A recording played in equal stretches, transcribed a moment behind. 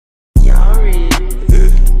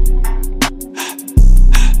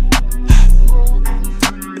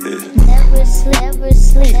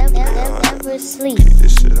sleep. Keep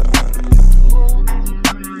this shit 100.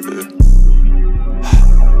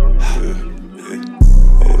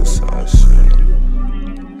 Old side shit.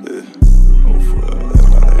 Oh, forever,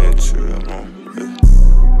 that ain't true,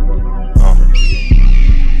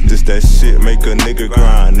 This that shit make a nigga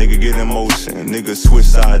grind, nigga get in motion. Niggas switch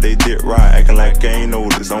side, they did right, acting like I ain't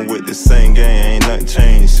noticed. I'm with the same gang, ain't nothing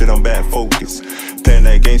changed, shit I'm back focused. Playing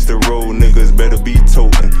that gangsta road, niggas better be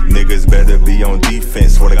toting. Niggas better be on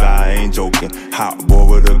defense, swear to God I ain't joking. Hot boy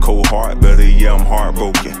with a cold heart, better yeah I'm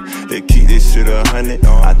heartbroken. They keep this shit 100,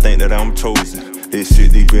 I think that I'm chosen. This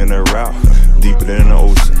shit deep in the route, deeper than the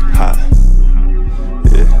ocean. Hot,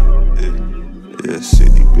 yeah,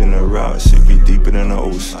 shit deep in the route, shit be deeper than the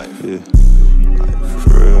ocean. Yeah, like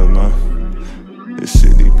for real, man. This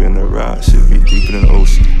shit deep in the route, shit be deeper than the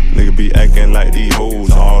ocean. Nigga be acting like these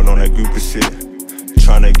hoes all on that group of shit.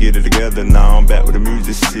 Tryna get it together, now I'm back with the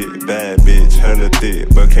music shit. Bad bitch, hella thick,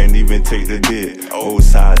 but can't even take the dick. Old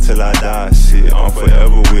side till I die, shit, I'm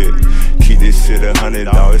forever with. Keep this shit 100,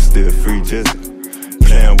 dawg, it's still free jizzle.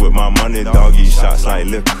 Playing with my money, dawg, eat shots like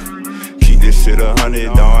liquor. Keep this shit 100,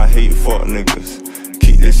 dawg, I hate fuck niggas.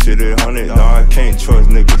 Keep this shit 100, dawg, I can't trust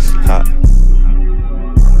niggas. Hot.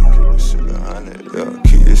 Keep this shit 100, yeah.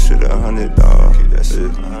 Keep this shit 100, dawg. Keep that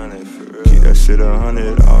shit 100 for real. Keep that shit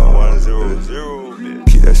 100, dawg. 100,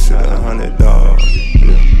 keep that shit 100, dawg.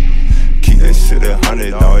 Yeah. Keep that shit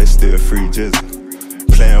 100, dawg. It's still free jizzle.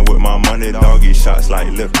 Playing with my money, dawg. Eat shots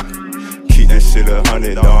like liquor. Keep that shit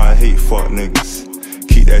 100, dawg. I hate fuck niggas.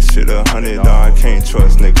 Keep that shit 100, dawg. I can't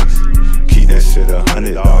trust niggas. Keep that shit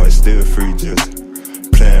 100, dawg. It's still free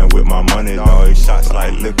jizzle. Playing with my money, dawg. Eat shots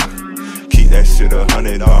like liquor. Keep that shit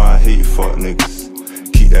 100, dawg. I hate fuck niggas.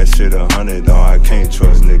 Keep that shit 100, dawg. I can't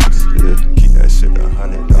trust niggas.